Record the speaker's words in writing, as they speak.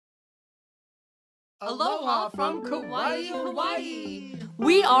Aloha from Kauai, Hawaii!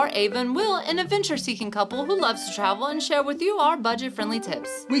 We are Ava and Will, an adventure-seeking couple who loves to travel and share with you our budget-friendly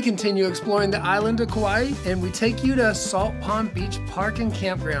tips. We continue exploring the island of Kauai, and we take you to Salt Pond Beach Park and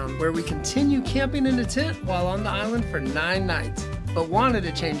Campground, where we continue camping in a tent while on the island for 9 nights, but wanted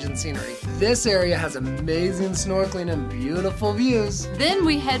a change in scenery. This area has amazing snorkeling and beautiful views. Then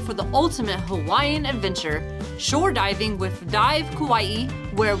we head for the ultimate Hawaiian adventure, shore diving with Dive Kauai,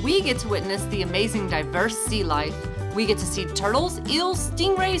 where we get to witness the amazing diverse sea life. We get to see turtles, eels,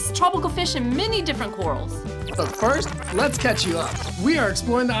 stingrays, tropical fish, and many different corals. But first, let's catch you up. We are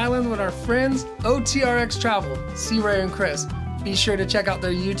exploring the island with our friends OTRX Travel, Seekway and Chris. Be sure to check out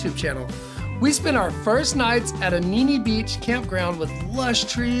their YouTube channel. We spent our first nights at Anini Beach Campground with lush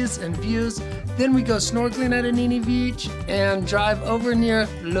trees and views. Then we go snorkeling at Anini Beach and drive over near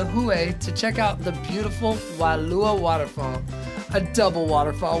Lihue to check out the beautiful Wailua waterfall, a double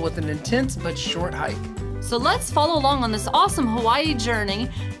waterfall with an intense but short hike. So let's follow along on this awesome Hawaii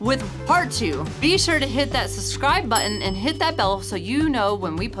journey with part 2. Be sure to hit that subscribe button and hit that bell so you know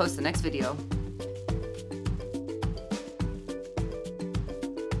when we post the next video.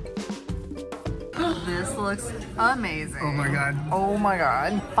 This looks amazing. Oh my God. Oh my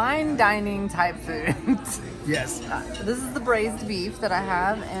God. Fine dining type food. Yes. This is the braised beef that I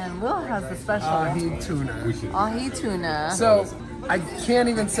have, and Will has the special Ahi tuna. ahi tuna. So, I can't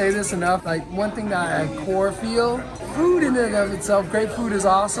even say this enough. Like, one thing that I core feel, food in and of itself, great food is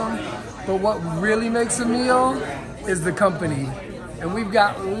awesome, but what really makes a meal is the company. And we've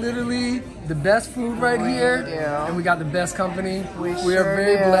got literally the best food right here, and we got the best company. We are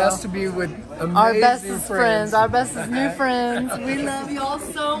very blessed to be with amazing our bestest friends, our bestest new friends. We love y'all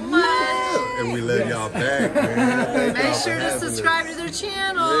so much. And we love y'all back, man. Make sure to subscribe to their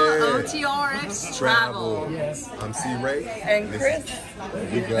channel, OTRX Travel. Yes. I'm C-Ray. And Chris.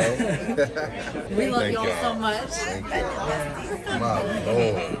 There you go. We love Thank y'all so much. My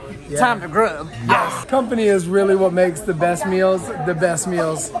Lord. Yeah. Time to grub. Yes. Company is really what makes the best meals the best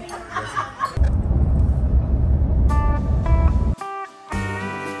meals.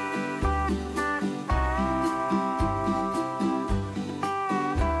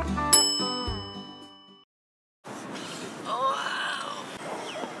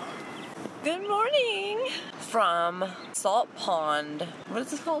 Good morning from Salt Pond. What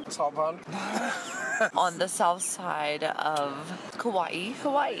is this called? Salt Pond. On the south side of Kauai,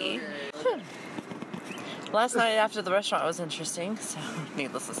 Hawaii. Last night after the restaurant was interesting, so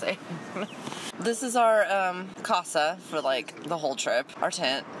needless to say. This is our casa for like the whole trip, our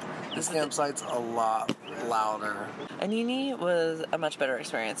tent. This campsite's a lot louder. Anini was a much better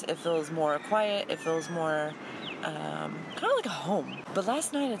experience. It feels more quiet, it feels more kind of like a home. But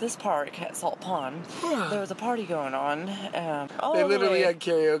last night at this park at Salt Pond, there was a party going on. They literally had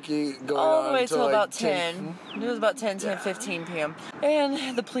karaoke going on all the way till like about 10. It was about 10:15 p.m.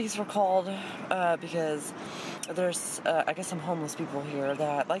 And the police were called because there's, I guess, some homeless people here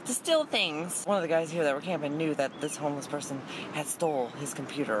that like to steal things. One of the guys here that were camping knew that this homeless person had stole his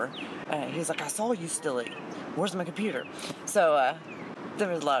computer. He was like, I saw you steal it. Where's my computer? So, there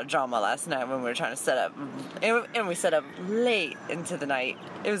was a lot of drama last night when we were trying to set up, and we set up late into the night.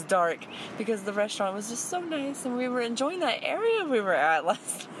 It was dark because the restaurant was just so nice, and we were enjoying that area we were at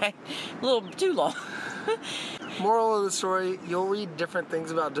last night a little too long. Moral of the story, you'll read different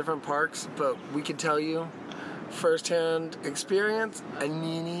things about different parks, but we can tell you, first-hand experience,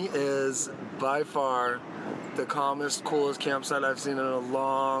 Anini is by far the calmest, coolest campsite I've seen in a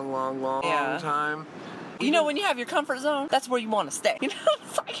long time. You know, when you have your comfort zone, that's where you want to stay. You know,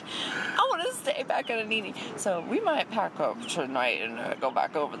 it's like, I want to stay back at Anini. So we might pack up tonight and go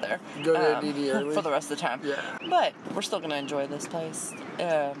back over there. Go to Anini early? For the rest of the time. Yeah. But we're still going to enjoy this place.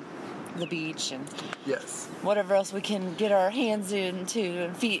 The beach and yes, whatever else we can get our hands into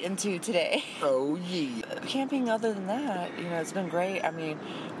and feet into today. Oh yeah. Camping, other than that, you know, it's been great. I mean,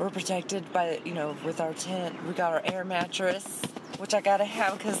 we're protected by, you know, with our tent. We got our air mattress, which I gotta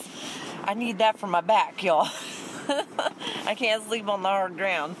have because I need that for my back, y'all. I can't sleep on the hard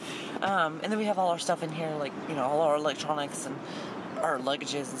ground. And then we have all our stuff in here, like, you know, all our electronics and our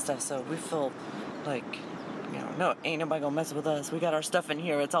luggages and stuff, so we feel like, you know, no, ain't nobody gonna mess with us. We got our stuff in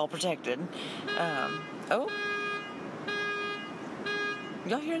here, it's all protected. Oh.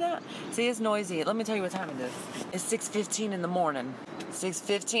 Y'all hear that? See, it's noisy. Let me tell you what time it is. It's 6:15 in the morning.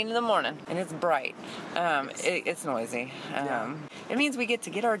 6:15 in the morning, and it's bright. It's noisy. It means we get to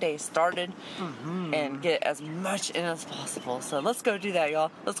get our day started and get as much in as possible. So let's go do that,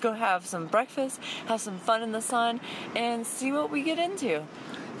 y'all. Let's go have some breakfast, have some fun in the sun, and see what we get into.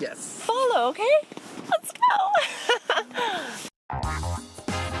 Yes. Follow, okay? Let's go.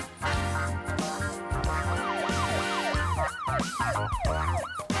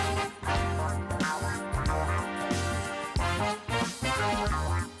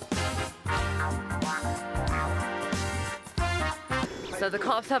 So the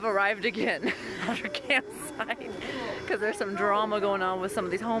cops have arrived again at our campsite because there's some drama going on with some of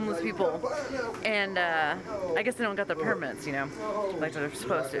these homeless people. And I guess they don't got their permits, you know, like they're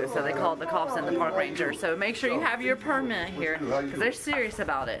supposed to. So they called the cops and the park ranger. So make sure you have your permit here because they're serious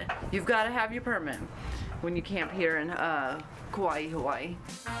about it. You've got to have your permit when you camp here in Kauai, Hawaii.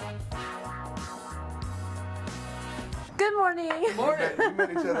 Good morning. Good morning. We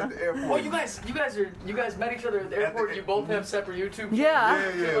met each other at the airport. Oh, you guys met each other at the airport. You both have separate YouTube channels.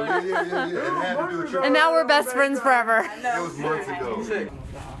 Yeah. Yeah. It had to do with And now we're best friends forever. It was months ago.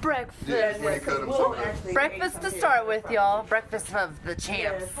 Breakfast. Yeah, when he cut him so good. Breakfast to start with, y'all. Breakfast of the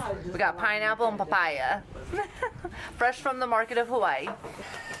champs. We got pineapple and papaya. Fresh from the market of Hawaii.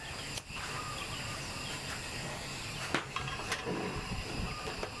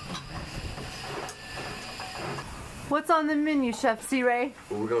 What's on the menu, Chef Seekway?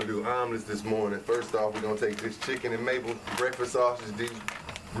 Well, we're gonna do omelets this morning. First off, we're gonna take this chicken and maple breakfast sausage. These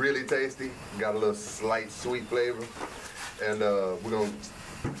really tasty. Got a little slight sweet flavor. And we're gonna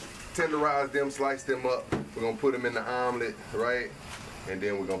tenderize them, slice them up. We're gonna put them in the omelet, right? And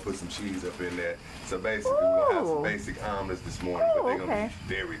then we're gonna put some cheese up in there. So basically, we're gonna have some basic omelets this morning, but they're gonna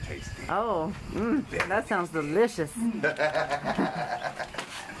be very tasty. Oh, that sounds delicious.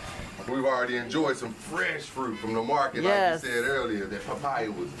 We've already enjoyed some fresh fruit from the market, yes. like you said earlier. That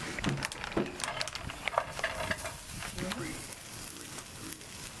papaya was.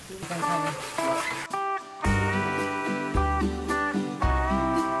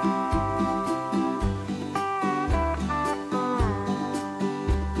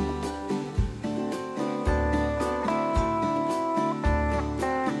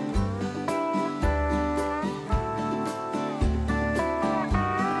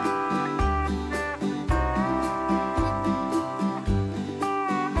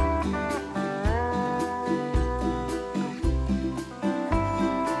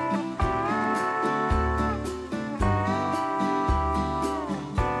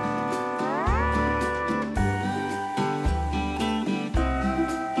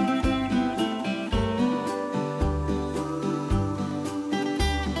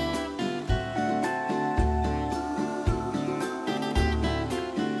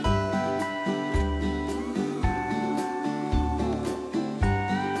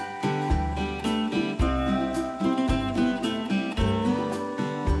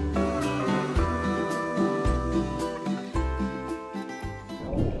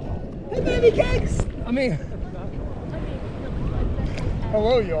 Baby cakes! I mean,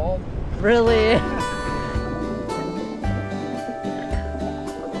 hello y'all. Really?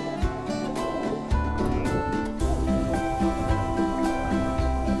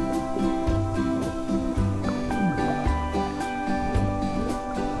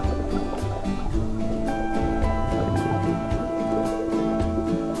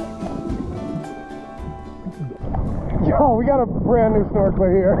 Yo, we got a brand new snorkeler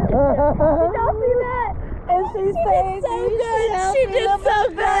here. Did y'all see that? And she said so good. She did so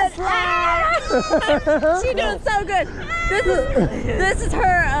good. She did so good. This is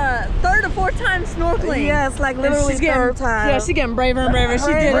her third or fourth time snorkeling. Yes, like literally third time. Yeah, she's getting braver and braver.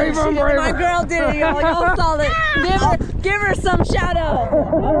 She did it. Braver and braver. My girl did it, y'all. Y'all saw it. Give her some shout out. Give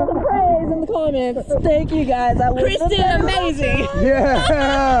her some praise in the comments. Thank you guys. Chris did amazing.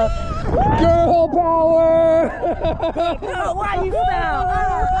 Yeah! Girl power! Oh, why you style?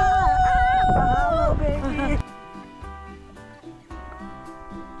 Oh, baby.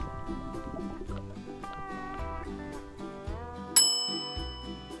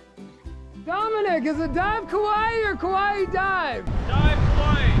 Dominic, is it Dive Kauai or Kauai Dive? Dive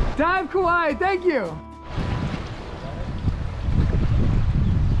Kauai. Dive Kauai, thank you.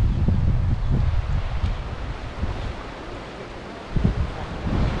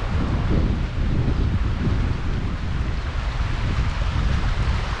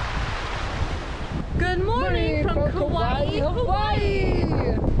 Good morning from Kauai,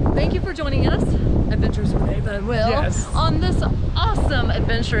 Hawaii. Thank you for joining us, Adventures with Ava and Will, Yes. on this awesome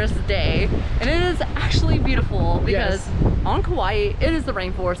adventurous day. And it is actually beautiful because on Kauai, it is the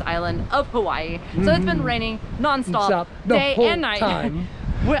rainforest island of Hawaii. So it's been raining nonstop, The day whole and night. time.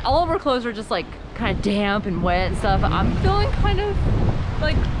 All of our clothes are just like kind of damp and wet and stuff. I'm feeling kind of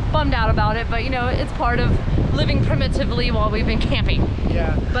like bummed out about it, but you know, it's part of living primitively while we've been camping.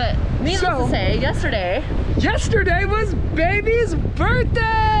 Yeah. But needless to say, yesterday was baby's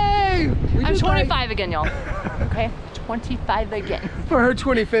birthday! I'm 25 again, y'all. Okay? 25 again. For her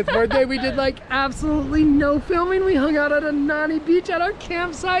 25th birthday, we did like absolutely no filming. We hung out at Anini beach at our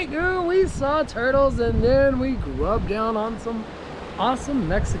campsite. Ooh, we saw turtles and then we grubbed down on some awesome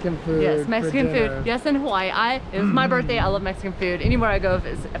Mexican food. Yes, Mexican for food. dinner. Yes, in Hawaii. It was my birthday. I love Mexican food. Anywhere I go,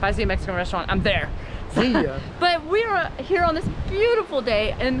 if I see a Mexican restaurant, I'm there. Yeah. But we are here on this beautiful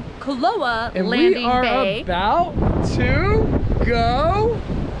day in Kauai And Landing we are Bay. about to go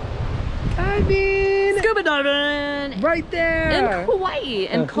diving. Scuba diving. Right there. In Hawaii,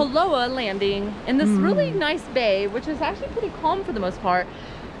 in Kauai Landing, in this really nice bay, which is actually pretty calm for the most part.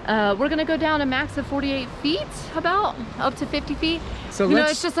 We're gonna go down a max of 48 feet, about up to 50 feet. So you know,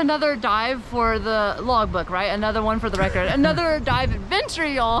 it's just another dive for the logbook, right? Another one for the record. Another dive adventure,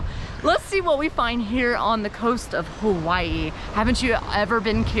 y'all. Let's see what we find here on the coast of Hawaii. Haven't you ever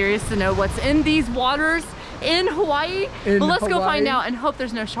been curious to know what's in these waters in Hawaii? Well, let's go find out and hope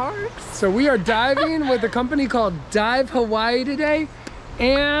there's no sharks. So we are diving with a company called Dive Hawaii today.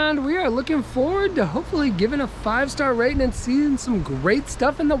 And we are looking forward to hopefully giving a 5-star rating and seeing some great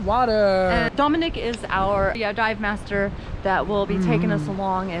stuff in the water. Dominic is our dive master that will be taking us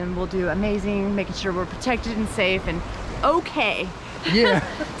along, and we'll do amazing, making sure we're protected and safe and okay. Yeah.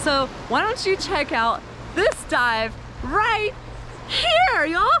 So why don't you check out this dive right here,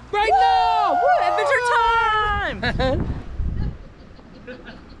 y'all? Right now! Adventure time!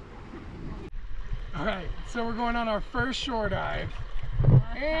 All right, so we're going on our first shore dive.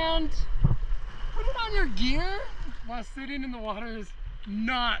 And putting on your gear while sitting in the water is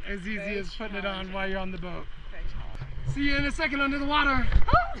not as easy as putting it on while you're on the boat. See you in a second under the water.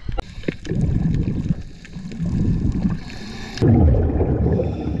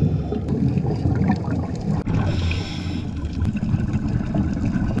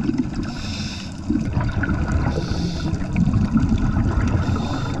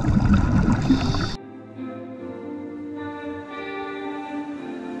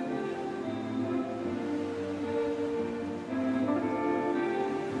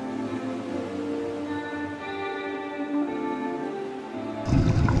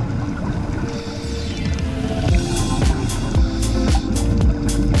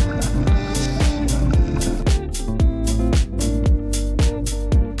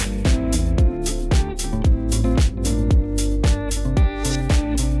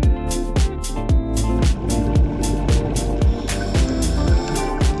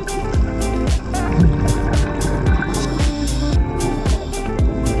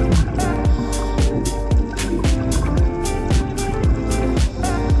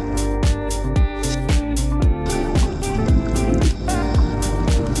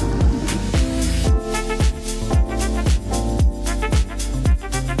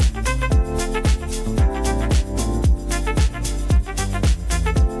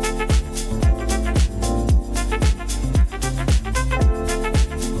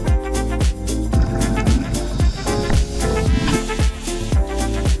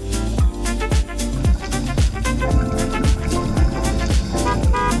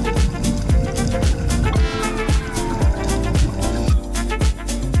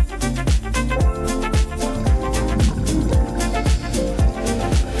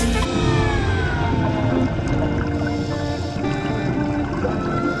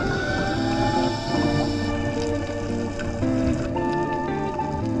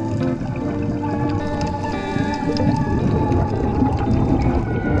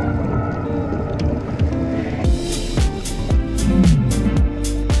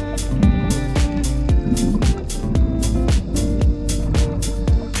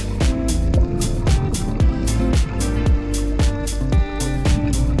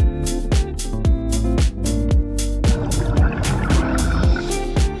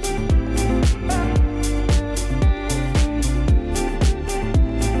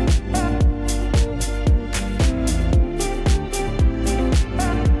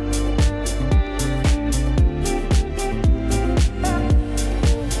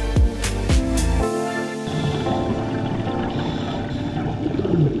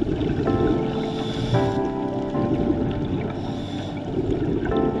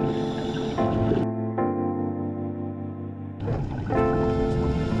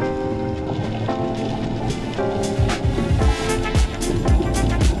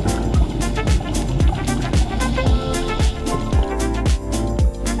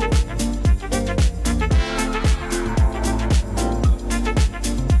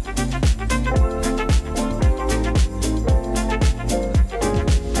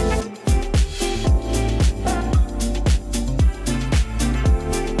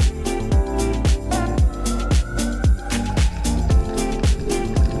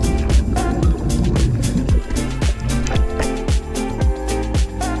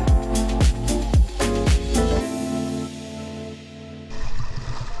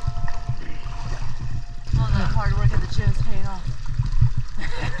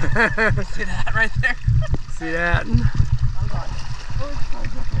 See that right there? See that? Oh god.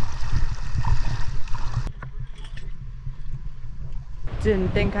 Didn't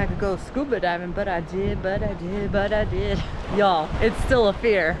think I could go scuba diving, but I did, but I did, but I did. Y'all, it's still a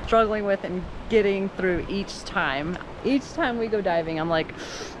fear. Struggling with and getting through each time. Each time we go diving, I'm like,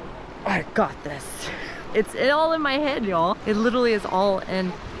 I got this. It's all in my head, y'all. It literally is all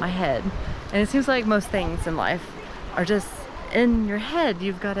in my head. And it seems like most things in life are just in your head.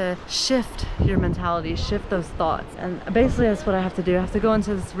 You've got to shift your mentality, shift those thoughts. And basically that's what I have to do. I have to go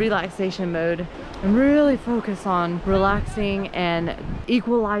into this relaxation mode and really focus on relaxing and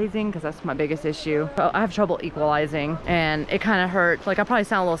equalizing, because that's my biggest issue. I have trouble equalizing and it kind of hurt. Like I probably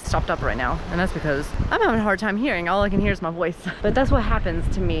sound a little stopped up right now, and that's because I'm having a hard time hearing. All I can hear is my voice. But that's what happens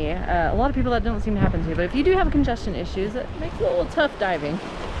to me. A lot of people that don't seem to happen to. But if you do have congestion issues, it makes it a little tough diving.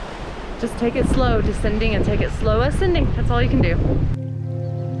 Just take it slow, descending, and take it slow ascending. That's all you can do.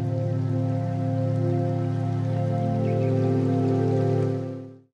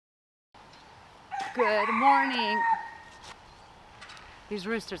 Good morning. These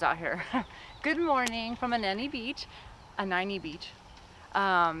roosters out here. Good morning from Anini Beach, Anini Beach.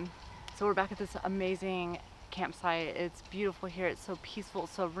 So we're back at this amazing campsite. It's beautiful here. It's so peaceful,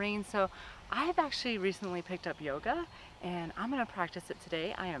 it's so serene. So I've actually recently picked up yoga and I'm gonna practice it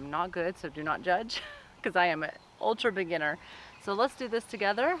today. I am not good, so do not judge, because I am an ultra beginner. So let's do this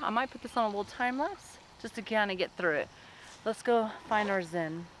together. I might put this on a little time lapse just to kind of get through it. Let's go find our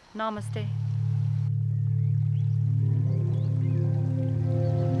Zen. Namaste.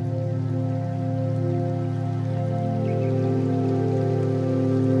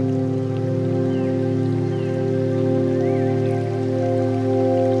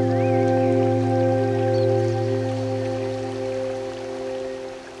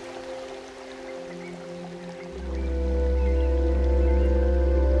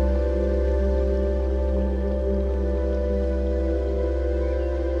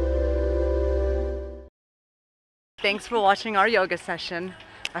 Thanks for watching our yoga session.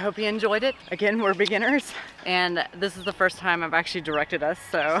 I hope you enjoyed it. Again, we're beginners, and this is the first time I've actually directed us,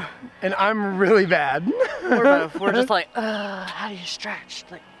 so. And I'm really bad. We're just like, how do you stretch?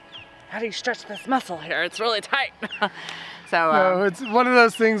 Like, how do you stretch this muscle here? It's really tight. So. No, it's one of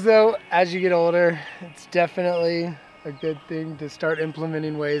those things though, as you get older, it's definitely a good thing to start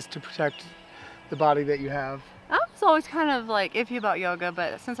implementing ways to protect the body that you have. I was always kind of like iffy about yoga,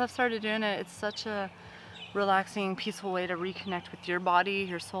 but since I've started doing it, it's such a relaxing, peaceful way to reconnect with your body,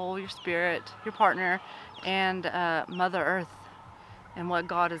 your soul, your spirit, your partner, and Mother Earth and what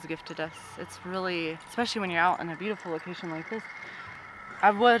God has gifted us. It's really, especially when you're out in a beautiful location like this.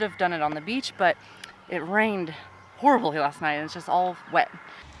 I would have done it on the beach, but it rained horribly last night and it's just all wet.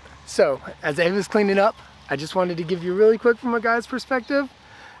 So, as Ava's cleaning up, I just wanted to give you really quick from a guy's perspective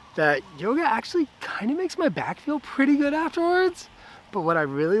that yoga actually kind of makes my back feel pretty good afterwards. But what I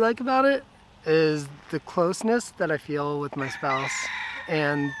really like about it is the closeness that I feel with my spouse,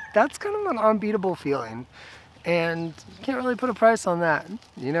 and that's kind of an unbeatable feeling, and you can't really put a price on that,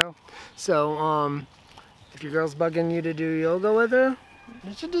 you know. So if your girl's bugging you to do yoga with her,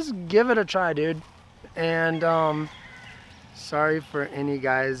 you should just give it a try, dude. And sorry for any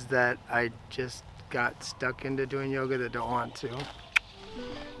guys that I just got stuck into doing yoga that don't want to.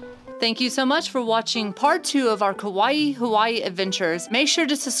 Thank you so much for watching part 2 of our Kauai, Hawaii adventures. Make sure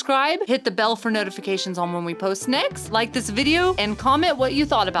to subscribe, hit the bell for notifications on when we post next, like this video, and comment what you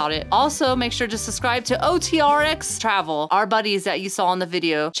thought about it. Also, make sure to subscribe to OTRX Travel, our buddies that you saw in the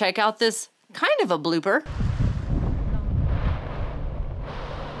video. Check out this kind of a blooper.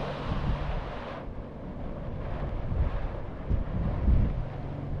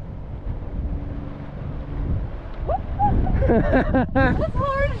 That's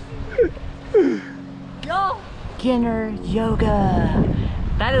hard. Y'all, beginner yoga.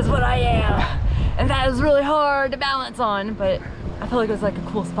 That is what I am. And that is really hard to balance on, but I feel like it was like a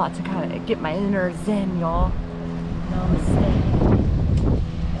cool spot to kind of get my inner zen, y'all. Namaste.